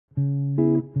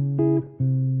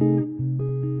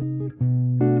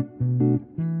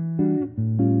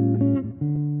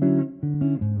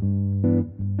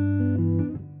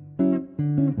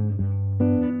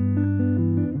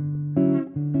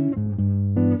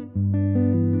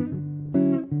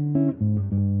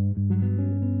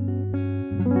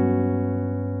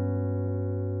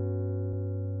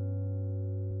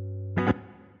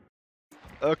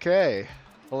Okay.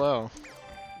 Hello.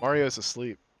 Mario's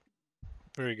asleep.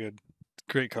 Very good.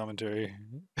 Great commentary.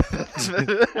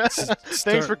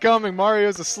 Thanks for coming.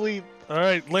 Mario's asleep. All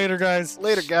right, later, guys.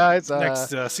 Later, guys.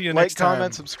 See you like, next time.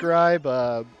 comment, subscribe.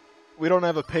 We don't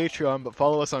have a Patreon, but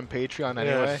follow us on Patreon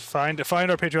anyway. Yeah, find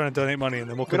our Patreon and donate money, and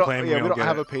then we'll complain. We don't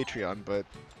have it. a Patreon, but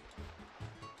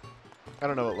I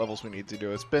don't know what levels we need to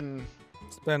do. It's been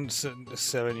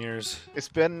 7 years. It's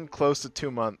been close to 2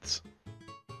 months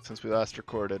since we last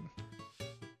recorded.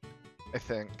 I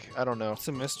think. I don't know. It's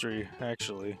a mystery,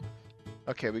 actually.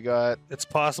 Okay, we got It's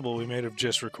possible we may have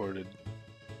just recorded.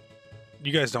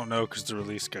 You guys don't know because the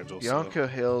release schedule. Bianco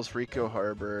Hills, Rico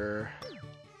Harbor.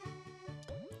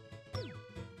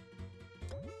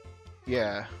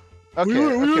 Yeah. Okay. We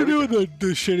were doing the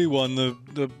shitty one,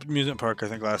 the amusement park, I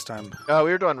think, last time. Oh,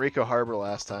 we were doing Rico Harbor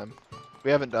last time.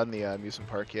 We haven't done the amusement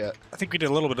park yet. I think we did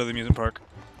a little bit of the amusement park.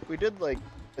 We did like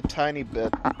a tiny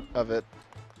bit of it.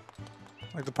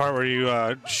 Like the part where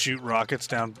you shoot rockets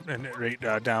down and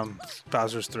down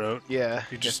Bowser's throat. Yeah,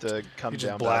 you just come you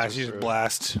down. Blast. You throat.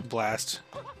 just blast.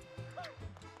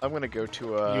 I'm gonna go to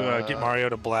you get Mario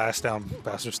to blast down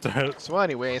Bowser's throat. So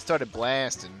anyway, I started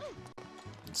blasting.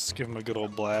 Just give him a good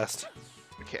old blast.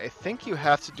 Okay, I think you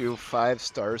have to do 5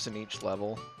 stars in each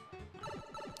level.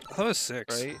 I thought it was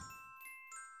 6. Right?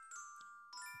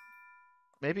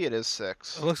 Maybe it is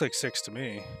 6. It looks like 6 to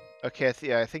me. Okay,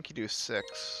 yeah, I think you do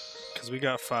 6. Because we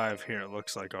got 5 here, it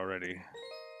looks like already.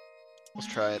 Let's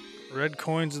try it. Red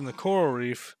coins in the coral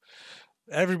reef.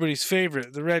 Everybody's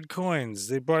favorite, the red coins.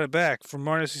 They brought it back from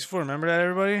Mario 64. Remember that,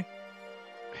 everybody?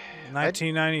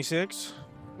 1996?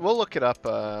 We'll look it up.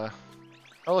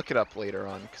 I'll look it up later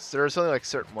on, because there's only like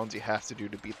certain ones you have to do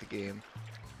to beat the game.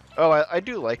 Oh, I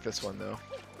do like this one, though.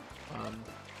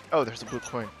 Oh, there's a blue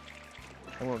coin.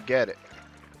 I won't get it.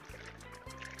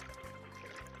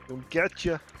 Don't get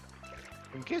ya.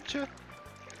 Don't get ya.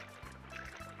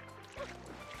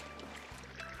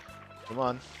 Come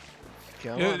on.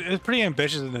 Come on. It's pretty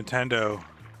ambitious of Nintendo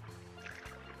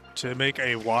to make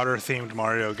a water-themed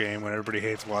Mario game when everybody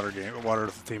hates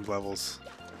water-themed levels.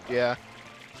 Yeah.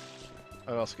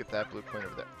 I'll also get that blue coin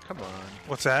over there. Come on.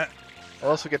 What's that?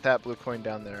 I'll also get that blue coin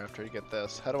down there after you get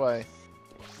this. How do I...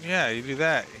 Yeah, you do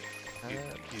that.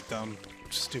 You dumb,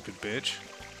 stupid bitch.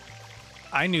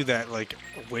 I knew that, like,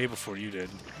 way before you did.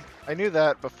 I knew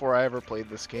that before I ever played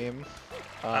this game.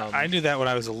 I knew that when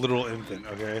I was a little infant,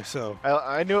 okay? So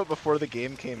I knew it before the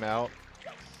game came out,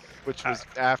 which was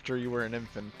after you were an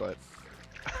infant, but...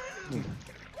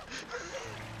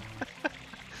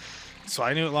 So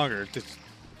I knew it longer.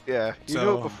 Yeah, you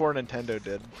knew it before Nintendo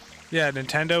did. Yeah,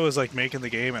 Nintendo was, like, making the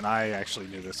game, and I actually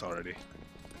knew this already.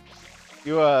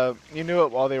 You knew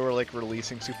it while they were, like,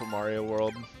 releasing Super Mario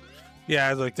World.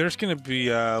 Yeah, like, there's gonna be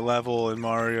a level in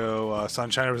Mario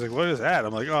Sunshine. I was like, what is that?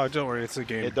 I'm like, oh, don't worry, it's a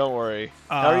game. Yeah, don't worry.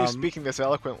 How are you speaking this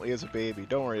eloquently as a baby?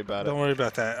 Don't worry about it. Don't worry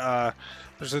about that.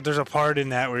 There's a part in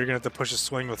that where you're gonna have to push a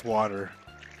swing with water.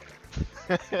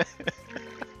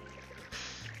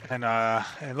 And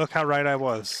look how right I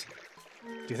was.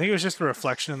 Do you think it was just a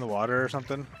reflection in the water or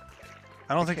something?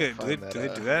 I don't think it did. Did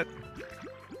they do that?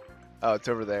 Oh, it's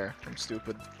over there. I'm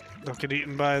stupid. Don't get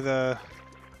eaten by the...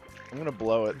 I'm gonna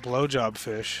blow it. Blowjob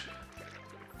fish.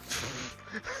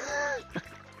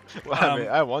 Well, I mean,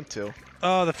 I want to.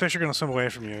 Oh, the fish are gonna swim away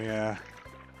from you, yeah.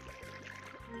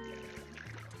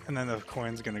 And then the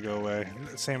coin's gonna go away.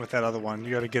 Same with that other one.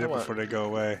 You gotta get it before they go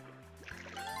away.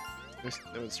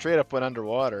 It straight up went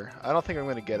underwater. I don't think I'm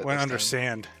gonna get it. Went this under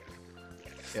time. sand.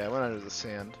 Yeah, it went under the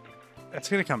sand. It's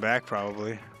gonna come back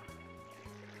probably.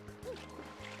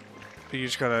 But you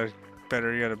just gotta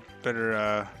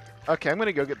better. Okay, I'm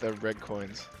gonna go get the red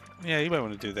coins. Yeah, you might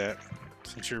want to do that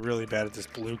since you're really bad at this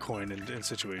blue coin in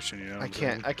situation. You know. I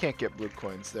can't get blue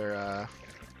coins. They're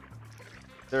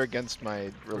against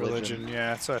my religion.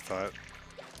 Yeah, that's what I thought.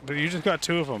 But you just got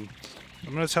 2 of them.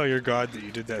 I'm gonna tell your god that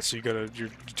you did that, so you gotta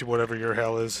do whatever your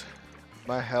hell is.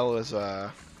 My hell is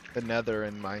the Nether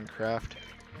in Minecraft.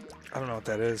 I don't know what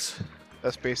that is.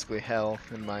 That's basically hell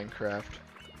in Minecraft.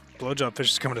 Blowjob fish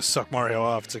is coming to suck Mario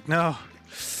off. It's like, no.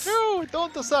 No,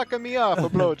 don't suck me off, a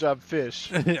blowjob fish.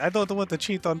 I don't want to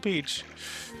cheat on Peach.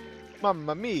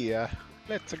 Mamma mia,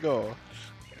 let's go.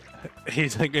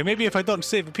 He's like, maybe if I don't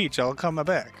save a Peach, I'll come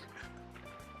back.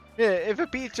 Yeah, if a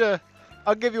Peach,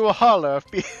 I'll give you a holler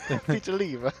if Peach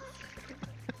leave.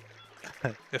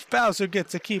 If Bowser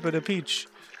gets a keep of the Peach,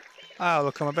 I'll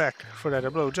come back for that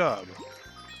blowjob.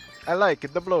 I like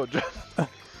it, the blowjob.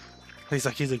 He's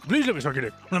like, please let me suck your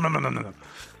dick. No.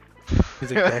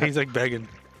 He's like begging.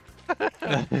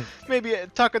 Maybe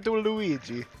talking to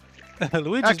Luigi.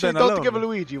 Luigi's Actually, been alone. don't give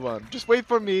Luigi one. Just wait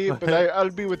for me, but I'll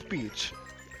be with Peach.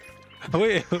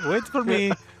 Wait for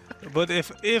me. But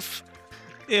if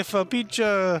Peach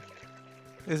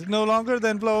is no longer,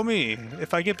 then blow me.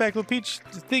 If I get back with Peach,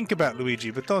 think about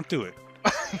Luigi, but don't do it.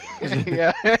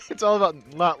 Yeah, it's all about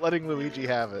not letting Luigi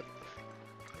have it.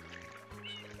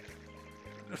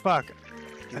 Fuck.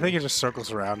 I think it just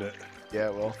circles around it. Yeah,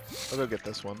 well, I'll go get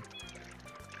this one.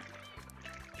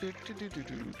 Okay,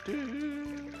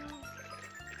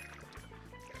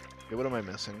 what am I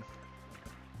missing?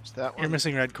 Is that one? You're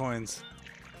missing red coins.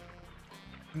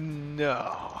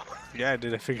 No. Yeah, I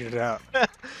did. I figured it out.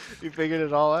 You figured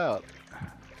it all out.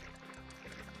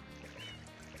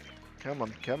 Come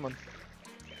on, come on.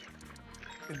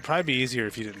 It'd probably be easier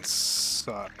if you didn't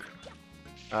suck.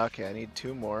 Okay, I need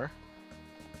 2 more.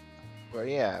 Where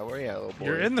you at? Where you at, little boy?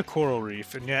 You're in the coral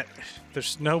reef, and yet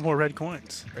there's no more red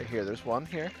coins. Right here. There's one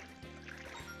here.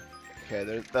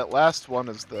 Okay, that last one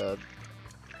is the...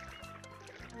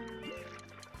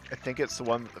 I think it's the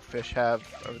one that the fish have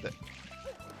over there.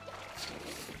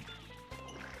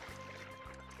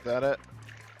 Is that it?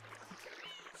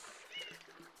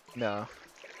 No.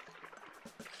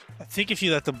 I think if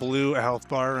you let the blue health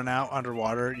bar run out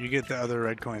underwater, you get the other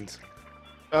red coins.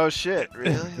 Oh shit!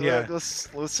 Really? Yeah. Let's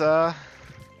I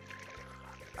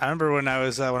remember when I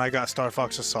was when I got Star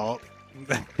Fox Assault.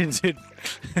 Okay,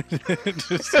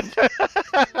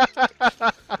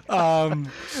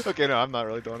 no, I'm not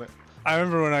really doing it. I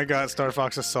remember when I got Star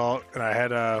Fox Assault, and I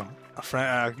had a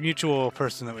friend, a mutual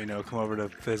person that we know, come over to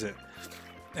visit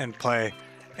and play,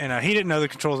 and he didn't know the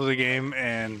controls of the game,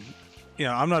 and you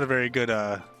know I'm not a very good.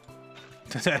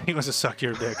 He wants to suck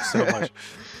your dick so much.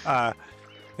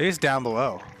 It is down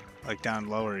below, like down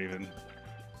lower even,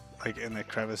 like in the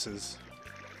crevices.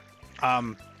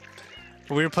 But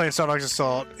we were playing Star Fox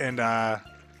Assault, and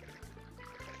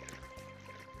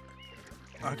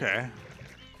okay,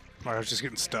 Mario's just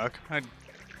getting stuck.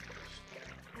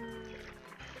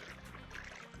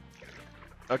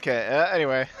 Okay.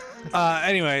 Anyway.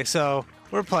 Anyway, so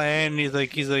we're playing, and he's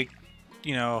like,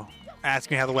 you know,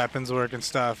 asking me how the weapons work and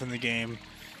stuff in the game.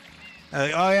 I was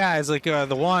like, oh yeah, it's like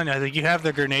the one. I was like, you have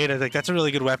the grenade. I was like, that's a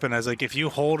really good weapon. I was like, if you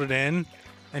hold it in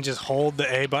and just hold the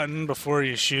A button before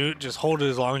you shoot, just hold it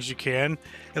as long as you can,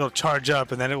 it'll charge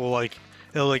up, and then it'll like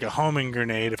a homing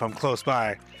grenade if I'm close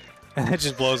by, and it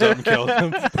just blows up and kills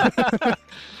him.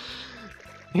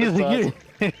 He's like,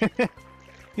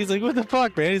 he's like, what the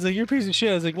fuck, man? He's like, you're a piece of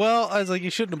shit. I was like, you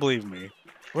shouldn't have believed me.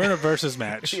 We're in a versus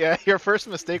match. Yeah, your first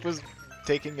mistake was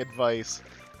taking advice.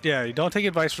 Yeah, you don't take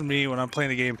advice from me when I'm playing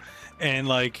a game, and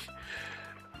like,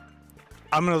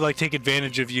 I'm gonna like take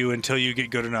advantage of you until you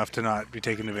get good enough to not be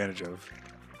taken advantage of.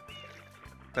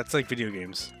 That's like video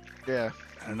games. Yeah.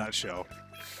 In a nutshell.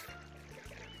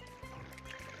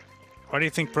 Why do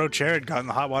you think Bro Jared got in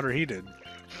the hot water he did?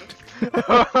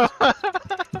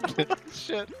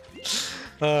 Shit.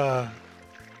 Yeah,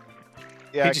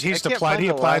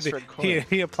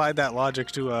 he applied that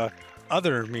logic to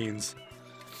other means.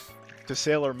 To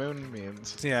Sailor Moon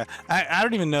means. Yeah, I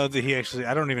don't even know that he actually.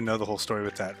 I don't even know the whole story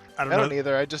with that. I don't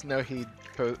either. I just know he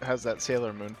has that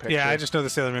Sailor Moon picture. Yeah, I just know the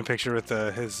Sailor Moon picture with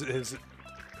his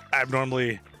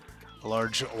abnormally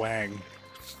large wang.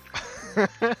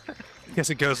 I guess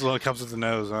it goes well. It comes with the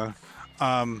nose, huh?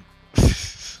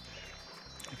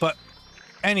 But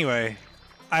anyway,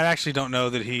 I actually don't know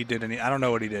that he did any. I don't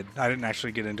know what he did. I didn't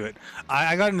actually get into it.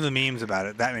 I got into the memes about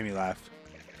it. That made me laugh.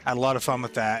 I had a lot of fun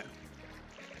with that.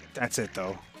 That's it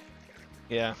though.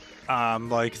 Yeah.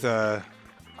 Like the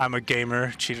I'm a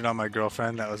gamer, cheated on my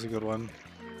girlfriend. That was a good one.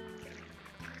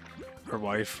 Or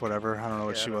wife, whatever. I don't know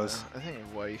what she was. I think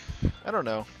wife. I don't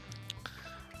know.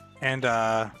 And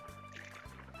I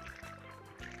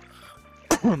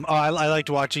liked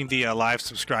watching the live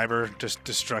subscriber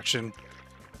destruction.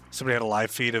 Somebody had a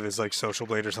live feed of his like Social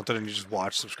Blade or something, and you just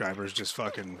watch subscribers just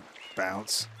fucking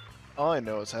bounce. All I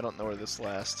know is I don't know where this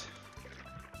last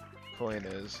coin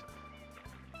is.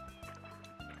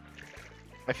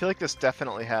 I feel like this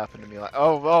definitely happened to me. Like,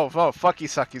 oh, fucky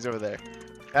sucky's over there.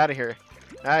 Out of here.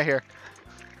 Out of here.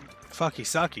 Fucky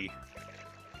sucky.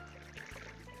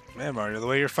 Man, Mario, the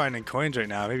way you're finding coins right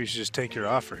now, maybe you should just take your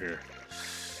offer here.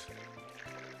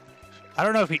 I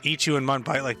don't know if he eats you in one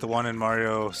bite like the one in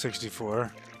Mario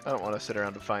 64. I don't want to sit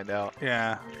around to find out.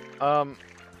 Yeah. I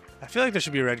feel like there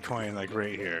should be a red coin like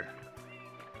right here.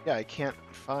 Yeah, I can't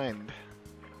find.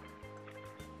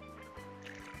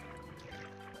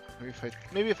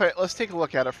 Maybe if I let's take a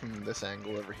look at it from this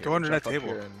angle over here. Go under that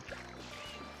table. And...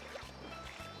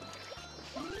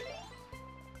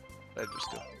 I just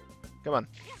do. Come on.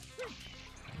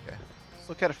 Okay. Let's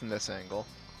look at it from this angle.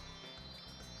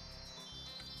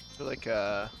 I feel like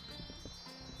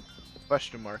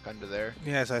question mark under there.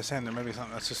 Yeah, as I was saying, there may be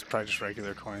something that's just probably just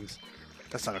regular coins.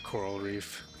 That's not a coral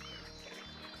reef.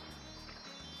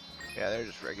 Yeah, they're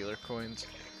just regular coins.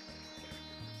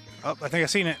 Oh, I think I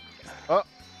seen it. Oh!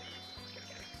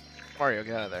 Mario,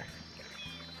 get out of there.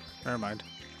 Never mind.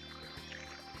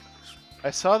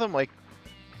 I saw them like...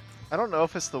 I don't know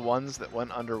if it's the ones that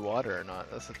went underwater or not.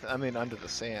 That's I mean, under the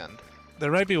sand. There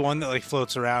might be one that like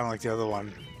floats around like the other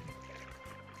one.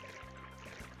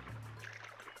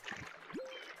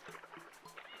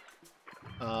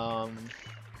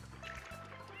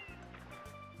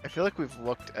 I feel like we've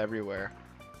looked everywhere.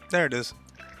 There it is.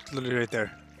 It's literally right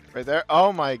there. Right there?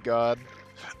 Oh my god.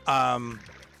 I'm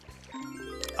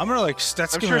gonna like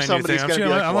that's I'm gonna sure be a new somebody's thing. gonna be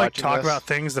like I'm like watching talk this. about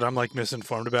things that I'm like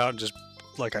misinformed about and just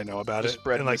like I know about Just it.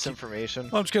 spread And, like, misinformation.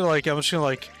 well, I'm just gonna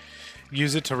like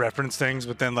use it to reference things,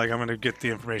 but then like I'm gonna get the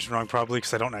information wrong probably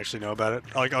because I don't actually know about it.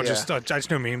 Like I just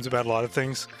know memes about a lot of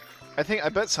things. I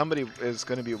bet somebody is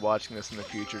going to be watching this in the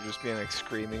future, just being like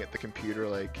screaming at the computer,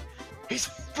 like, "He's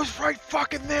was right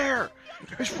fucking there!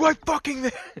 He's right fucking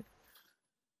there!"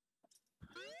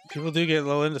 People do get a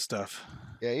little into stuff.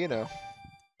 Yeah, you know.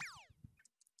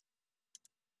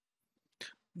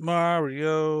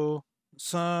 Mario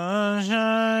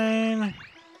Sunshine.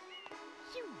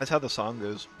 That's how the song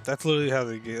goes. That's literally how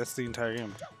that's the entire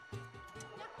game.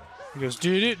 He goes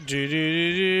do do do do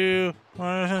do do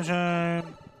Mario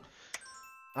Sunshine.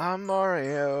 I'm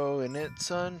Mario and it's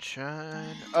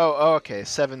sunshine. Oh, okay.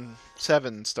 Seven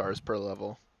stars per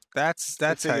level. That's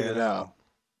how figured you it know. out.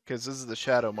 Because this is the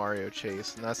Shadow Mario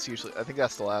chase, and that's usually I think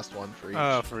that's the last one for each.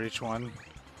 Oh, for each one.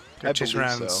 I Go chase believe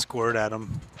around and so. squirt at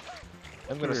them.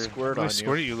 I'm gonna squirt on you.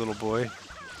 Squirt at you, little boy.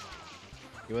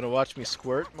 You wanna watch me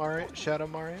squirt, Mario? Shadow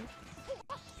Mario?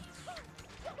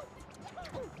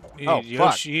 You need fuck.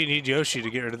 Yoshi. You need Yoshi to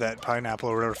get rid of that pineapple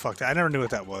or whatever the fuck. I never knew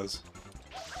what that was.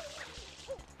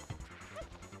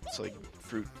 It's like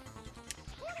fruit.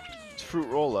 It's fruit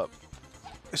roll up.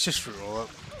 It's just fruit roll up.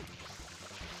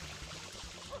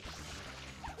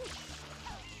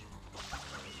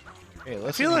 Hey,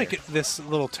 I feel like this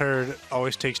little turd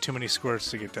always takes too many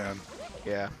squirts to get down.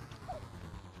 Yeah.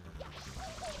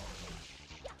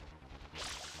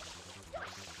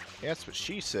 Yeah, that's what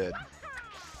she said.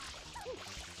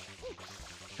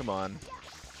 Come on.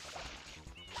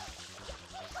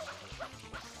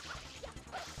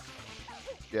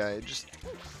 Yeah, it just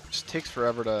takes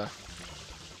forever to...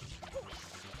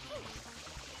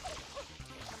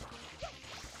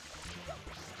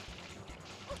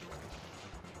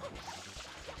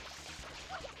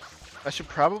 I should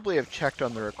probably have checked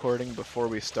on the recording before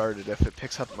we started if it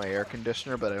picks up my air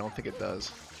conditioner, but I don't think it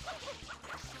does.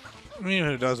 I mean,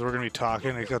 if it does, we're going to be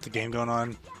talking. It's got the game going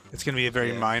on. It's going to be a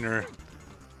very minor...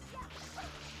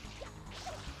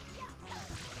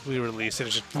 We release it,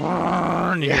 it's just...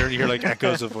 And you hear like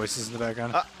echoes of voices in the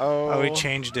background. Uh-oh. Oh, we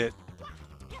changed it.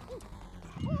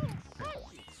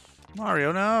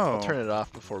 Mario, no! I'll turn it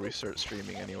off before we start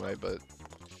streaming anyway, but...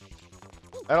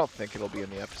 I don't think it'll be in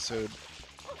the episode.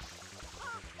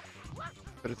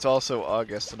 But it's also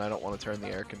August, and I don't want to turn the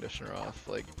air conditioner off,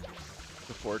 like,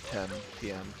 before 10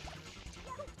 p.m.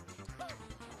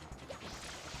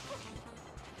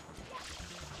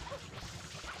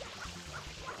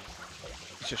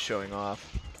 He's just showing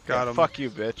off. Got Yeah, him. Fuck you,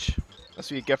 bitch.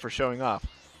 That's what you get for showing off.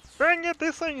 Bring it,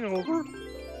 this ain't over.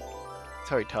 That's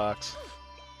how he talks.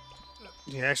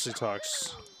 He actually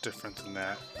talks different than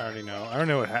that. I already know. I don't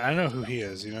know. I know who he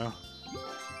is. You know.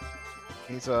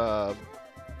 He's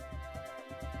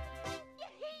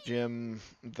Jim,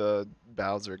 the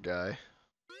Bowser guy.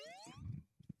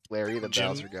 Larry, the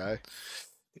Bowser guy.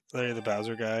 Larry, the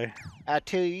Bowser guy. I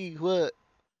tell you what.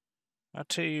 I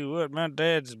tell you what, my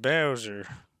dad's Bowser.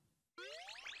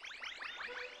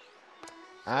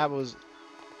 I was.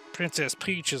 Princess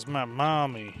Peach is my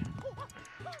mommy.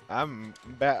 I'm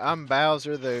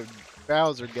Bowser, the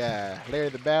Bowser guy. Larry,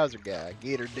 the Bowser guy.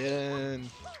 Get her done.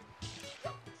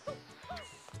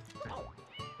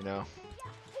 You know.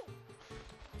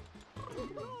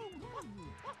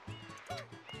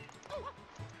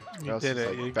 You did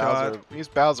it. Like You Bowser. got. He's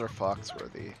Bowser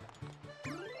Foxworthy.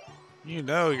 You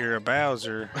know you're a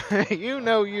Bowser. You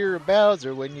know you're a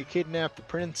Bowser when you kidnap the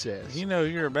princess. You know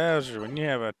you're a Bowser when you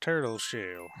have a turtle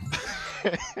shell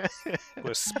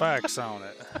with spikes on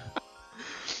it.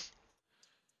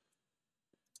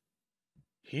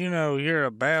 You know you're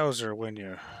a Bowser when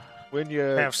you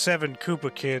have 7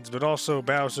 Koopa kids, but also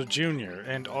Bowser Jr.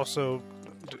 and also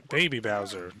Baby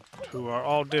Bowser, who are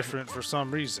all different for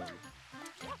some reason.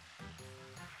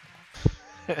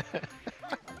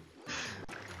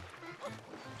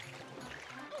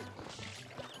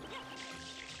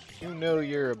 You know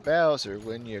you're a Bowser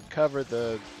when you cover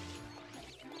the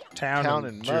town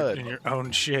in mud. In your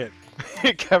own shit.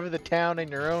 Cover the town in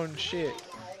your own shit.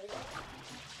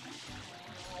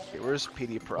 Okay, where's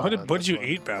Petey Piranha? What did you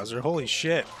eat, Bowser? Holy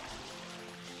shit.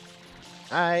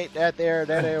 I ate that there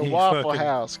You Waffle fucking-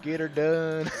 House. Get her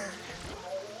done.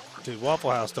 Dude,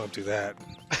 Waffle House don't do that.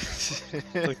 It's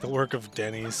like the work of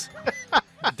Denny's.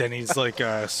 Denny's like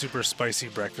a super spicy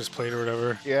breakfast plate or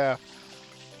whatever. Yeah.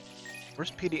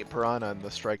 Where's Petey Piranha in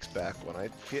the Strikes Back one? I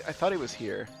thought he was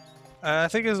here. I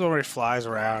think this is where he flies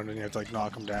around and you have to like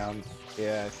knock him down.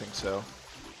 Yeah, I think so.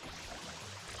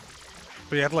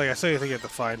 But you have to like, I still think you have to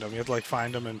find him. You have to like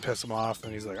find him and piss him off,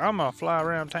 and he's like, I'm gonna fly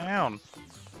around town.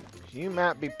 You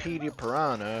might be Petey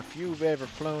Piranha if you've ever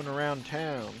flown around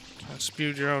town. And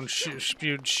spewed your own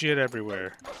spewed shit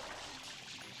everywhere.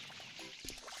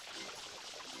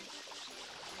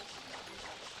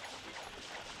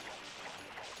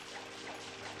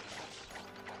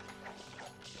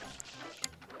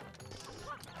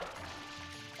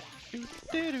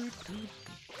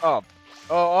 Oh.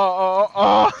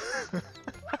 Oh.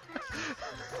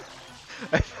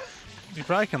 You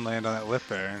probably can land on that lip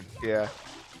there. Yeah.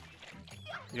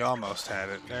 You almost had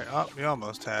it. There. Oh, you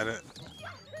almost had it.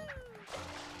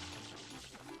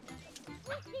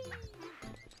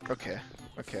 Okay.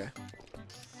 Okay.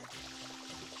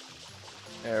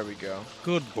 There we go.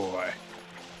 Good boy.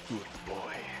 Good boy.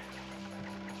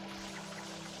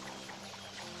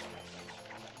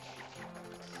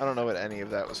 I don't know what any of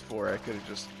that was for. I could have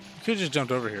just... You could have just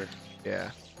jumped over here.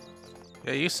 Yeah.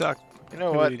 Yeah, you suck. You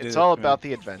know Nobody what? did It's it, all man. about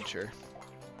the adventure.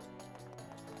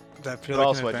 Did that But feel like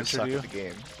also, an I just adventure suck to you?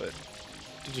 at the game. But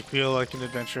Did you feel like an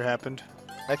adventure happened?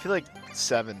 I feel like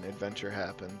 7 adventure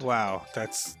happened. Wow,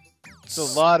 that's It's a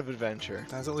lot of adventure.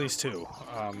 That's at least 2.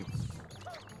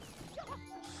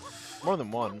 More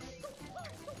than 1.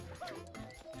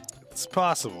 It's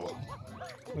possible.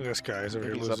 Look at this guy. He's over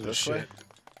here He's up losing his this way. shit.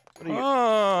 What are you,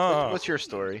 Oh! what's your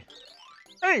story?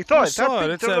 Hey, I thought saw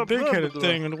it. It's that big-headed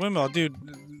thing in the windmill. Dude,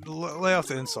 lay off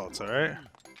the insults, alright?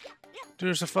 Dude,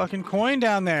 there's a fucking coin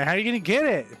down there. How are you gonna get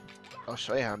it? I'll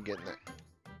show you how I'm getting it.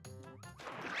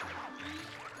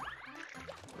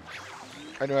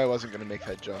 I knew I wasn't going to make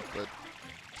that jump, but...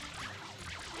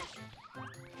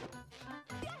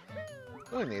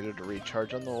 I needed to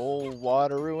recharge on the old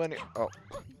wateroo any... Oh.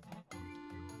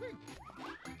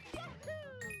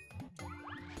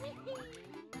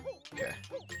 Okay.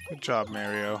 Good job,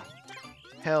 Mario.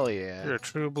 Hell yeah. You're a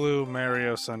true blue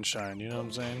Mario Sunshine, you know what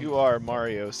I'm saying? You are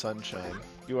Mario Sunshine.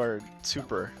 You are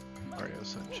Super Mario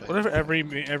Sunshine. What if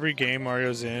every game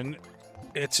Mario's in,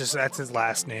 it's just that's his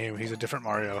last name. He's a different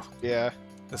Mario. Yeah.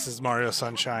 This is Mario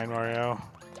Sunshine Mario.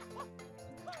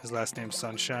 His last name's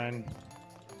Sunshine.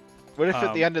 What if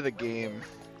at the end of the game,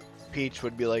 Peach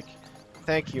would be like,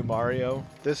 "Thank you, Mario.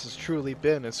 This has truly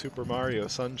been a Super Mario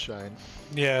Sunshine."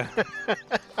 Yeah.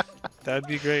 That'd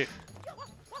be great.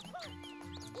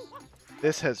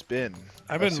 This has been.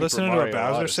 I've a been Super listening to Mario what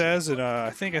Bowser Odyssey. says, and I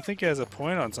think he has a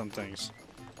point on some things.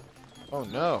 Oh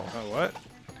no. Oh, what?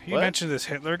 He What? mentioned this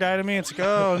Hitler guy to me. It's like,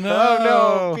 oh no.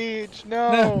 Oh no, Peach,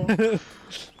 no.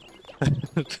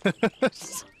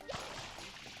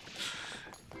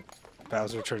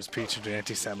 Bowser turns Peach into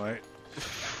anti-Semite.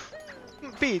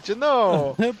 Peach,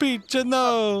 no. Peach,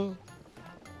 no.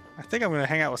 I think I'm gonna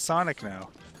hang out with Sonic now.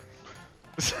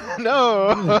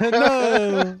 No.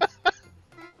 No.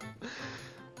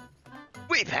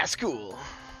 Way past school.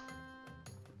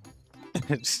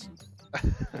 It's- I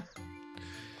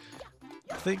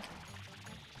think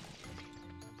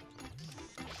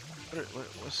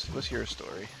What's your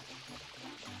story?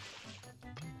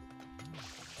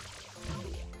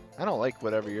 I don't like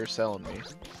whatever you're selling me.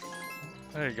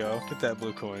 there you go. Get that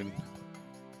blue coin.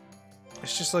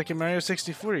 It's just like in Mario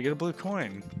 64. You get a blue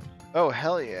coin. Oh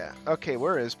hell yeah. Okay,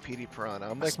 where is Petey Piranha?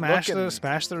 I'm like Smash looking.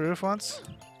 the roof once.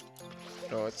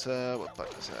 Oh, it's what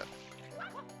button is that?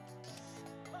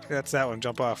 That's that one.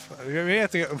 Jump off. We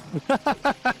have to go.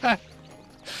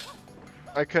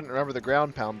 I couldn't remember the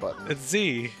ground pound button. It's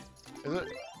Z. Is it?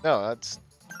 No, that's.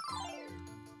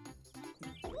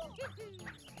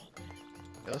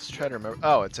 Let's try to remember.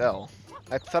 Oh, it's L.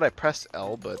 I thought I pressed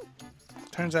L, but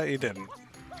Turns out you didn't.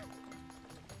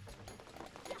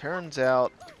 turns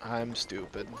out I'm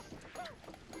stupid.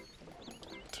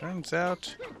 Turns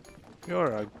out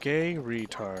you're a gay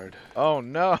retard. Oh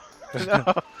no!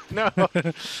 No! No!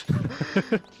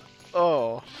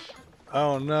 Oh.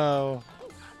 Oh no.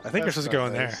 I think you're That's supposed to go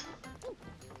not in nice.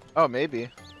 Oh, maybe.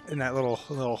 there. In that little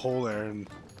hole there, and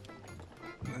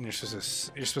you're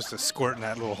supposed to squirt in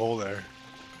that little hole there.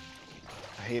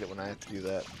 I hate it when I have to do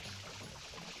that.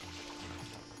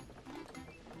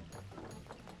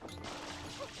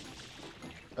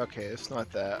 Okay, it's not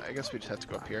that. I guess we just have to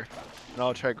go up here. And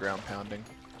I'll try ground pounding.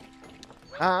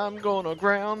 I'm gonna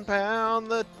ground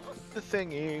pound the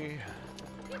thingy.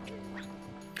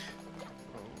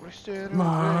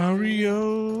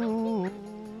 Mario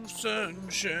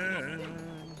Sunshine.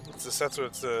 That's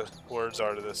what the words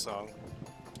are to this song.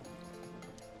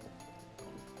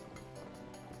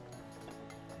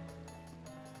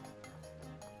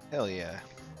 Hell yeah.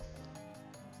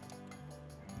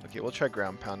 Okay, we'll try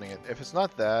ground pounding it. If it's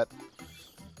not that,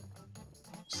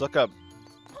 just look it up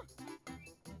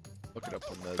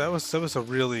on the... That was a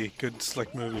really good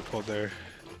slick move you pulled there.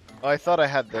 Oh, I thought I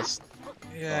had this.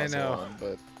 Yeah, I know. On,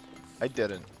 but I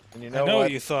didn't. And you know I know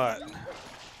what? you thought.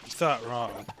 You thought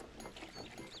wrong.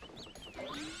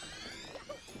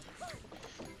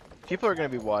 People are gonna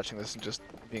be watching this and just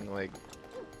being like,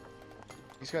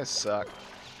 these guys suck.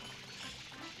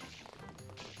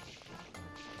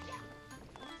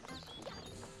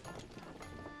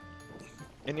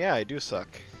 And yeah, I do suck.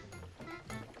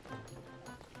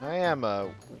 I am a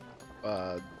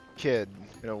kid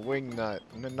in a wingnut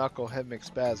and a knucklehead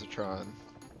McSpazatron.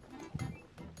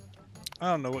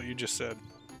 I don't know what you just said.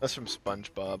 That's from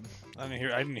SpongeBob. I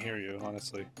didn't hear you,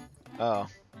 honestly. Oh.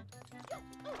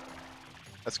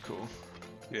 That's cool.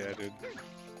 Yeah, dude.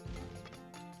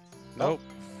 Nope.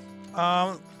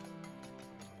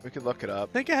 We could look it up.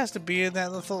 I think it has to be in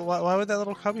that little... Why would that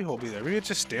little cubby hole be there? Maybe it's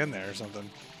just stand there or something.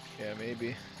 Yeah,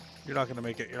 maybe. You're not gonna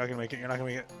make it. You're not gonna make it. You're not gonna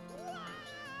make it.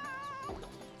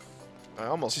 I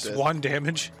almost Just did. 1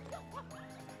 damage.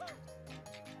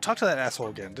 Talk to that asshole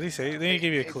again. Did he say? Then he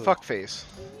gave you a clue. Fuck face.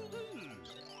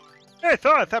 I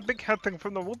thought that big head thing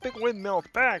from the big windmill's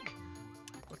back.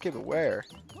 Okay, but where?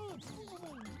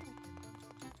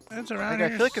 It's Like, around I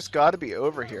here. feel like it's got to be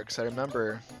over here because I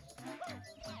remember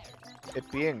it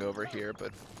being over here,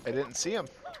 but I didn't see him.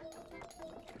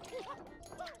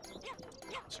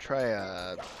 Let's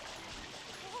try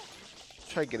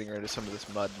getting rid of some of this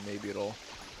mud. And maybe it'll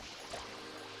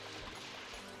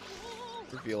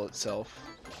reveal itself.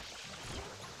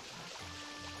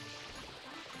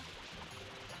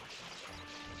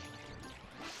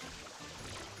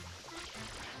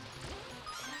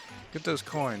 Get those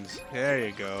coins. There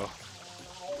you go.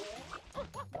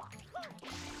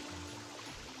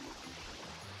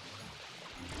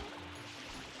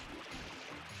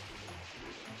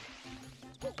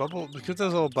 Get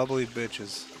those little bubbly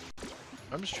bitches.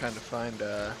 I'm just trying to find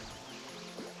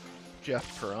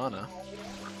Jeff Piranha,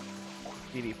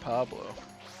 Petey Pablo,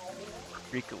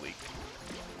 Rika Leak.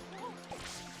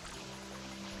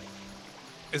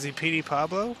 Is he Petey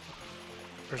Pablo?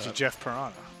 Or is he Jeff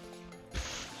Piranha?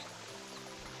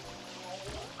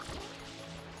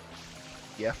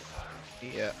 Yef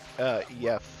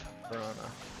Piranha.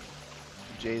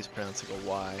 The J's pronounced like a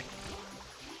Y.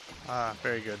 Ah,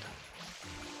 very good.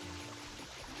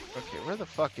 Okay, where the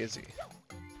fuck is he?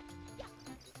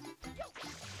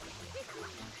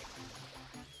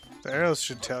 The arrows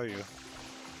should tell you.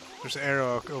 There's an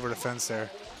arrow over the fence there.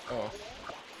 Oh.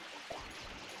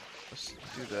 Let's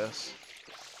do this.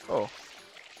 Oh.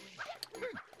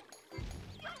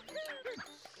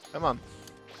 Come on.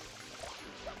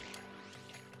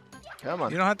 Come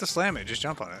on. You don't have to slam it, just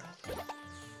jump on it.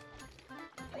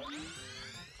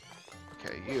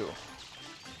 Okay, you.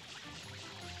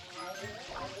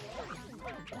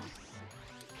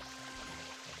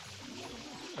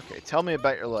 Okay, tell me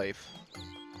about your life.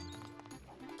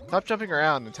 Stop jumping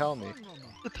around and tell me.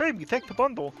 The time you take the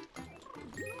bundle.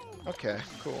 Okay,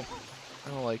 cool. I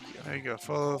don't like you. There you go.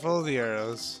 Follow the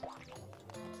arrows.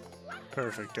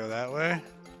 Perfect. Go that way.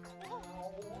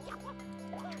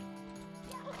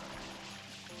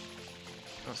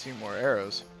 I don't see more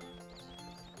arrows.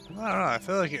 I don't know. I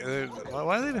feel like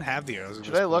why do they even have the arrows? At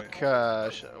Should this I point? look?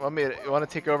 You want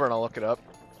to take over and I'll look it up?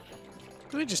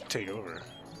 Let me just take over.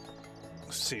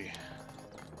 Let's see.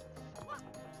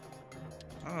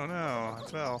 Oh no, I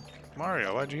fell.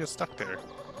 Mario, why'd you get stuck there?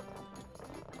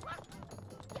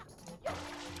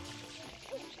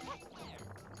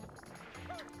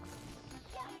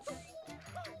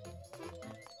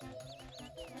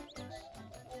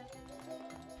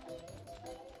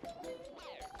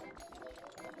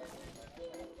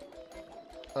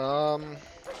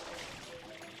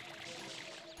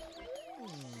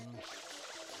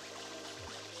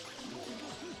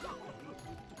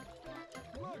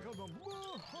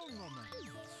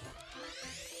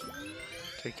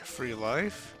 Take a free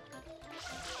life.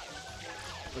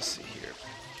 Let's see here.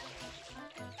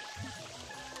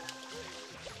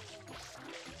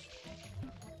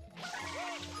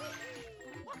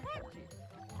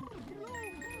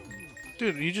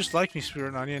 Dude, you just like me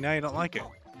spewing on you, now you don't like it.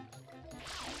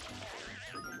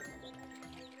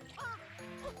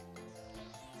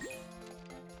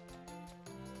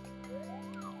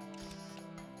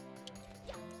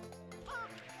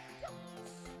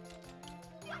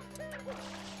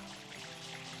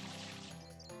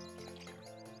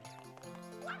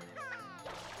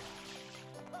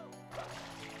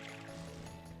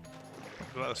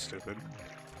 Well, that was stupid.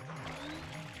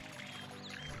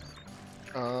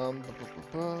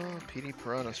 Petey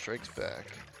Piranha strikes back.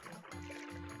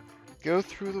 Go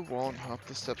through the wall and hop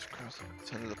the steps across the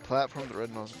center of the platform, the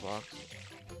red nozzle box.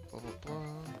 Blah, blah,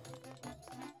 blah.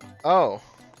 Oh.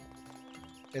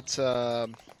 It's,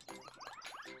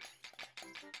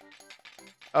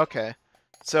 okay.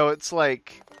 So it's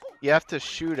like, you have to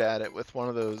shoot at it with one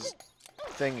of those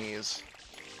thingies.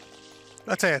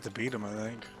 That's how you have to beat him, I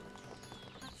think.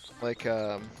 Like,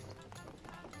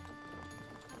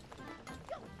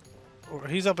 Or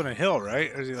he's up in a hill,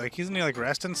 right? Or is he like, isn't he like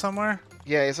resting somewhere?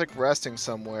 yeah, he's like resting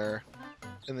somewhere.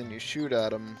 And then you shoot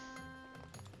at him.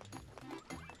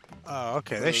 Oh,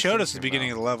 okay. What They are showed those us at the things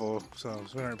beginning of the level, so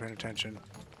we weren't paying attention.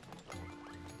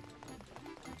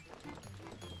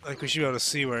 Like, we should be able to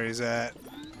see where he's at.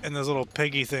 And those little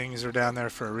piggy things are down there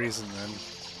for a reason, then.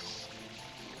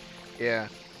 Yeah.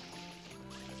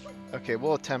 Okay,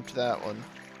 we'll attempt that one.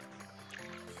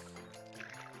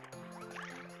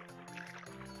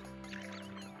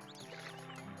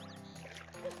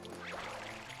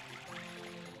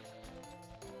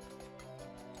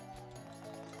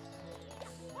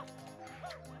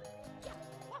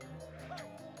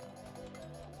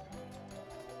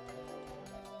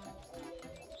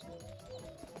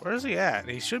 Where's he at?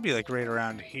 He should be like right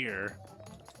around here.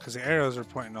 Because the arrows are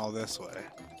pointing all this way.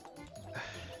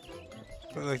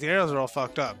 But like the arrows are all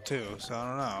fucked up too, so I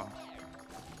don't know.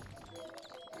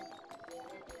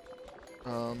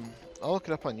 I'll look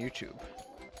it up on YouTube.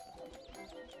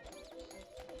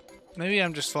 Maybe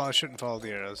I'm just shouldn't follow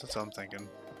the arrows, that's what I'm thinking.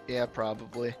 Yeah,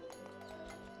 probably.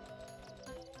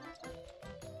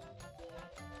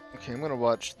 Okay, I'm gonna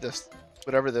watch this,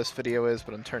 whatever this video is,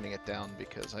 but I'm turning it down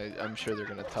because I'm sure they're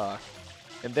gonna talk.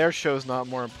 And their show's not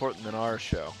more important than our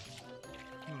show.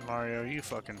 Mario, you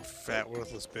fucking fat,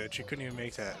 worthless bitch. You couldn't even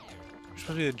make that. You're supposed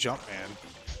to be the jump man.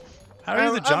 How are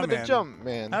you the jump I'm man? the jump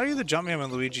man. How are you the jump man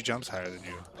when Luigi jumps higher than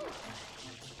you?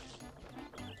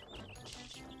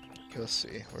 Okay, let's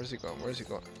see. Where's he going? Where's he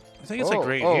going? I think it's like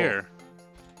right oh. here.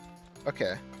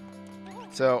 Okay.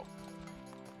 So,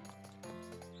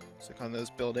 click on those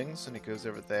buildings, and he goes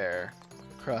over there.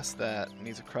 Across that, and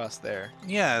he's across there.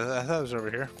 Yeah, I thought it was over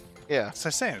here. Yeah. That's what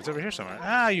I'm saying. It's over here somewhere.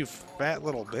 Ah, you fat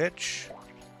little bitch.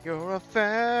 You're a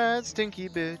fat, stinky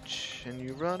bitch, and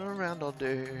you run around all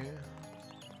day.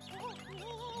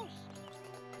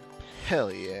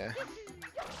 Hell yeah.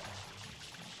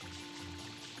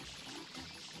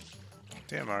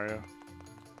 Damn, Mario.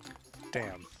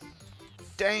 Damn.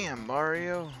 Damn,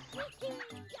 Mario.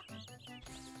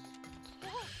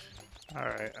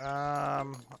 Alright,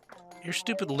 your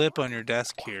stupid lip on your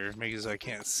desk here makes I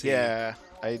can't see. Yeah,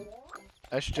 I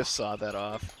should just saw that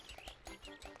off.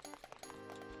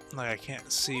 Like, I can't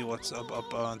see what's up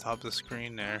on top of the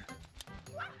screen there.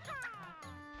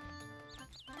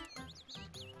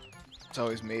 It's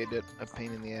always made it a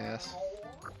pain in the ass.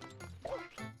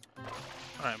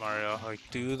 Alright, Mario, like,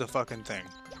 do the fucking thing.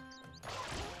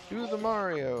 Do the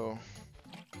Mario.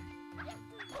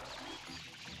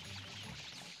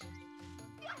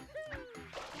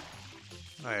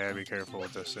 Oh yeah, be careful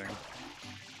with this thing.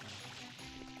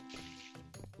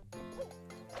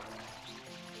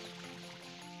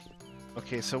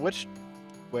 Okay, so which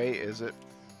way is it?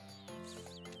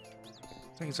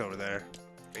 I think it's over there.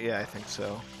 Yeah, I think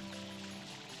so.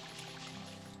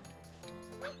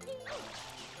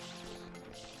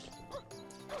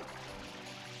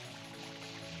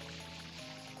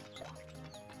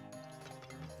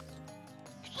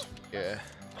 Yeah.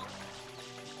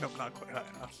 Nope, not quite high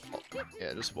enough.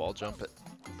 Yeah, just wall jump it.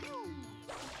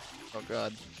 Oh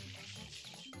god.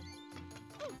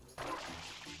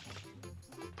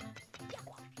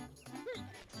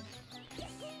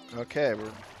 Okay, we're...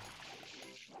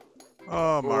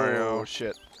 Oh, Mario. Oh,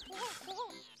 shit.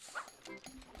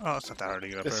 Oh, it's not that hard to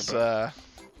get up This, there,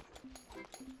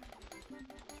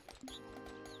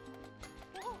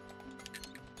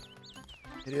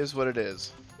 It is what it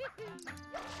is.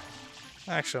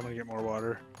 Actually, I'm gonna get more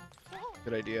water.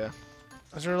 Good idea.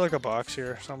 Is there like a box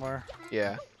here somewhere?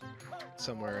 Yeah.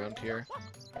 Somewhere around here.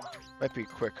 Might be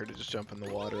quicker to just jump in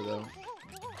the water, though.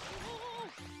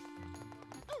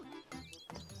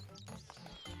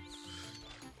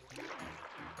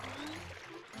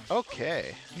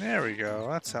 Okay. There we go.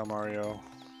 That's how Mario.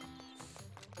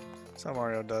 That's how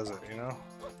Mario does it, you know.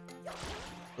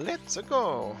 Let's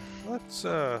go. Let's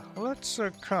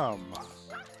come.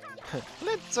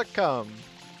 Let's come.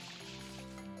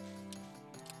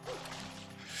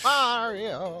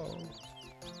 Mario.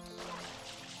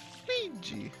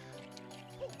 Luigi.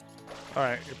 All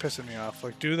right, you're pissing me off.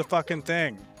 Like, do the fucking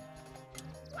thing.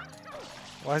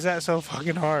 Why is that so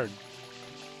fucking hard?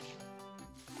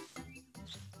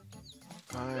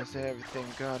 Why is everything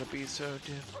gotta be so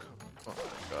difficult? Oh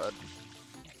my god.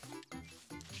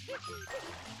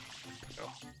 Go.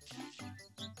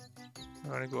 I'm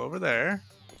gonna go over there.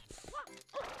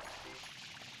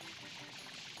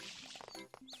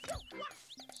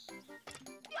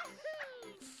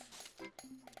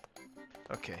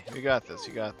 Okay, you got this,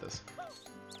 you got this.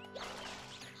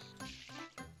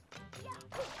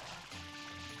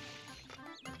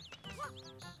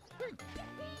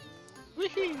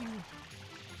 Whee!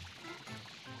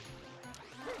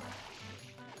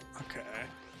 Okay.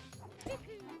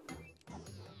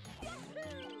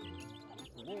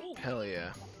 Hell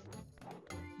yeah.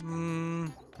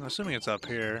 I'm assuming it's up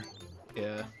here.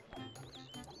 Yeah.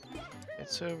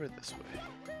 It's over this way.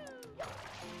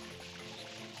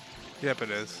 Yep, it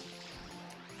is.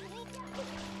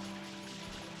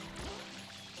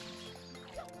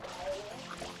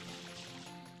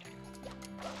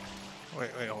 Wait,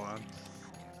 hold on.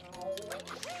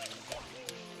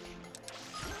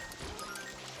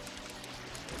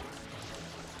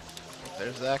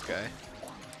 There's that guy.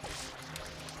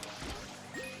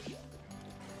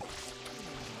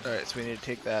 Alright, so we need to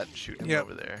take that and shoot him Yep.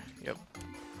 over there. Yep.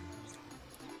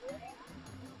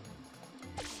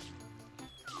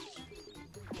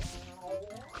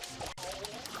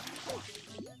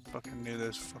 Fucking knew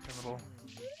those fucking little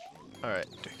Alright,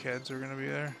 dickheads were gonna be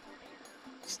there.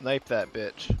 snipe that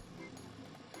bitch.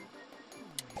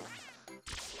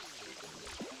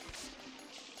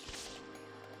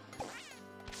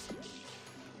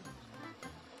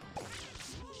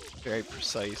 Very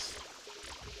precise.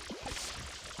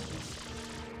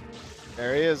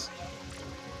 There he is.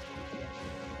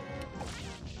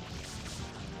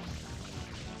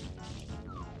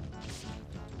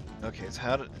 Okay, so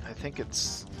how did I think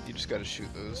it's you just gotta shoot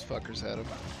those fuckers at him.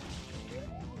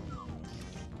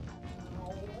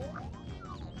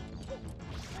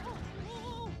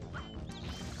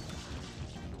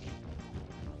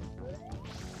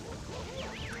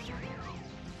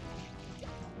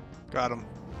 Got him.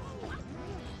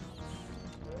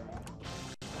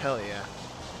 Hell yeah.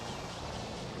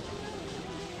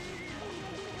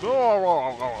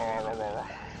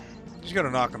 You just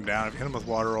gotta knock him down. If you hit him with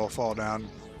water, he'll fall down.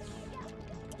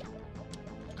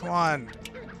 Come on.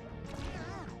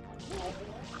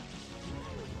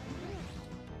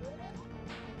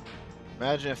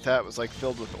 Imagine if that was like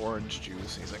filled with orange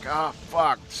juice. He's like, ah,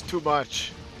 fuck, it's too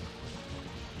much.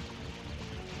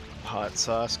 Hot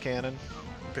sauce cannon.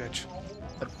 Bitch.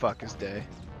 That'd fuck his day.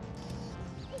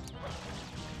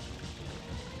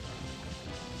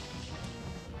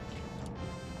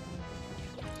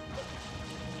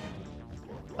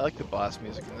 I like the boss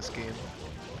music in this game.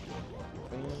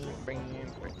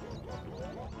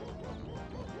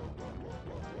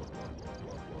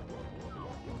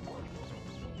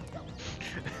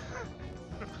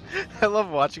 I love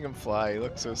watching him fly. He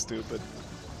looks so stupid.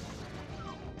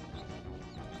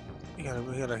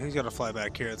 He's gotta fly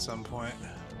back here at some point.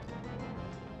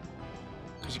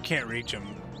 Cause you can't reach him.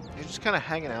 He's just kind of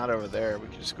hanging out over there. We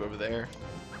could just go over there.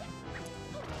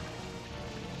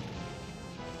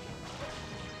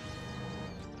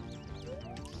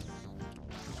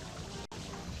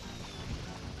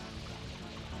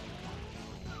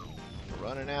 We're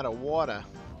running out of water.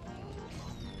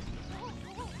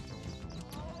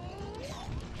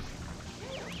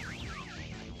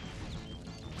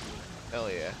 Hell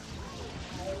yeah.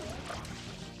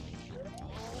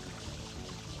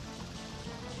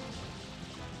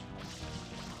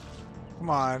 Come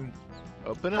on.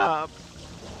 Open up.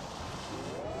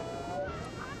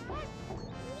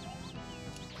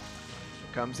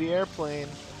 Here comes the airplane.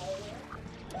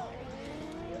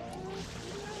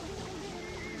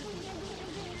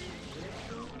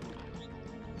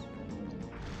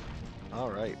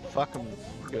 Alright, fuck him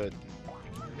good.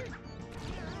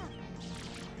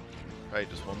 Right,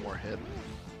 just one more hit.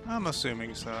 I'm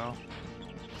assuming so.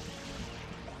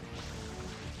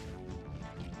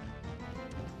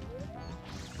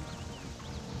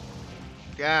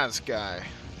 Gas guy.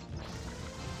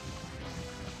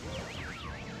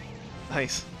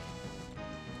 Nice.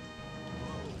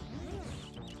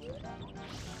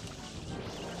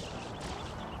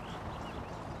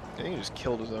 I think he just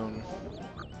killed his own.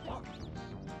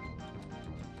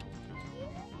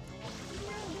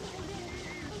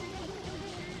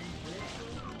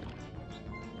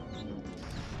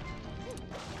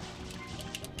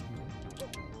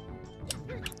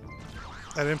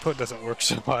 That input doesn't work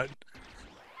so much.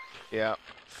 Yeah,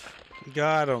 You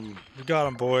got him. You got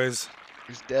him, boys.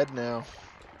 he's dead now.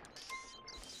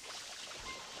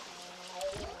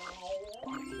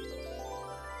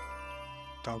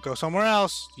 Don't go somewhere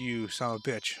else, you son of a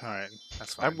bitch. All right,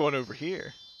 that's fine. I'm going over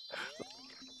here.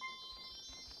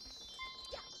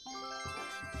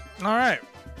 All right.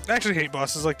 I actually hate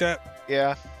bosses like that.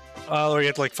 Yeah, Or you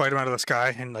have to like fight them out of the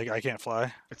sky, and like I can't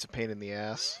fly. it's a pain in the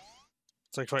ass.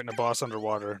 It's like fighting a boss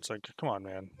underwater. It's like, come on,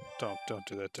 man, don't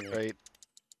do that to me. Right.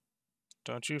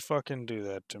 Don't you fucking do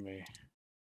that to me.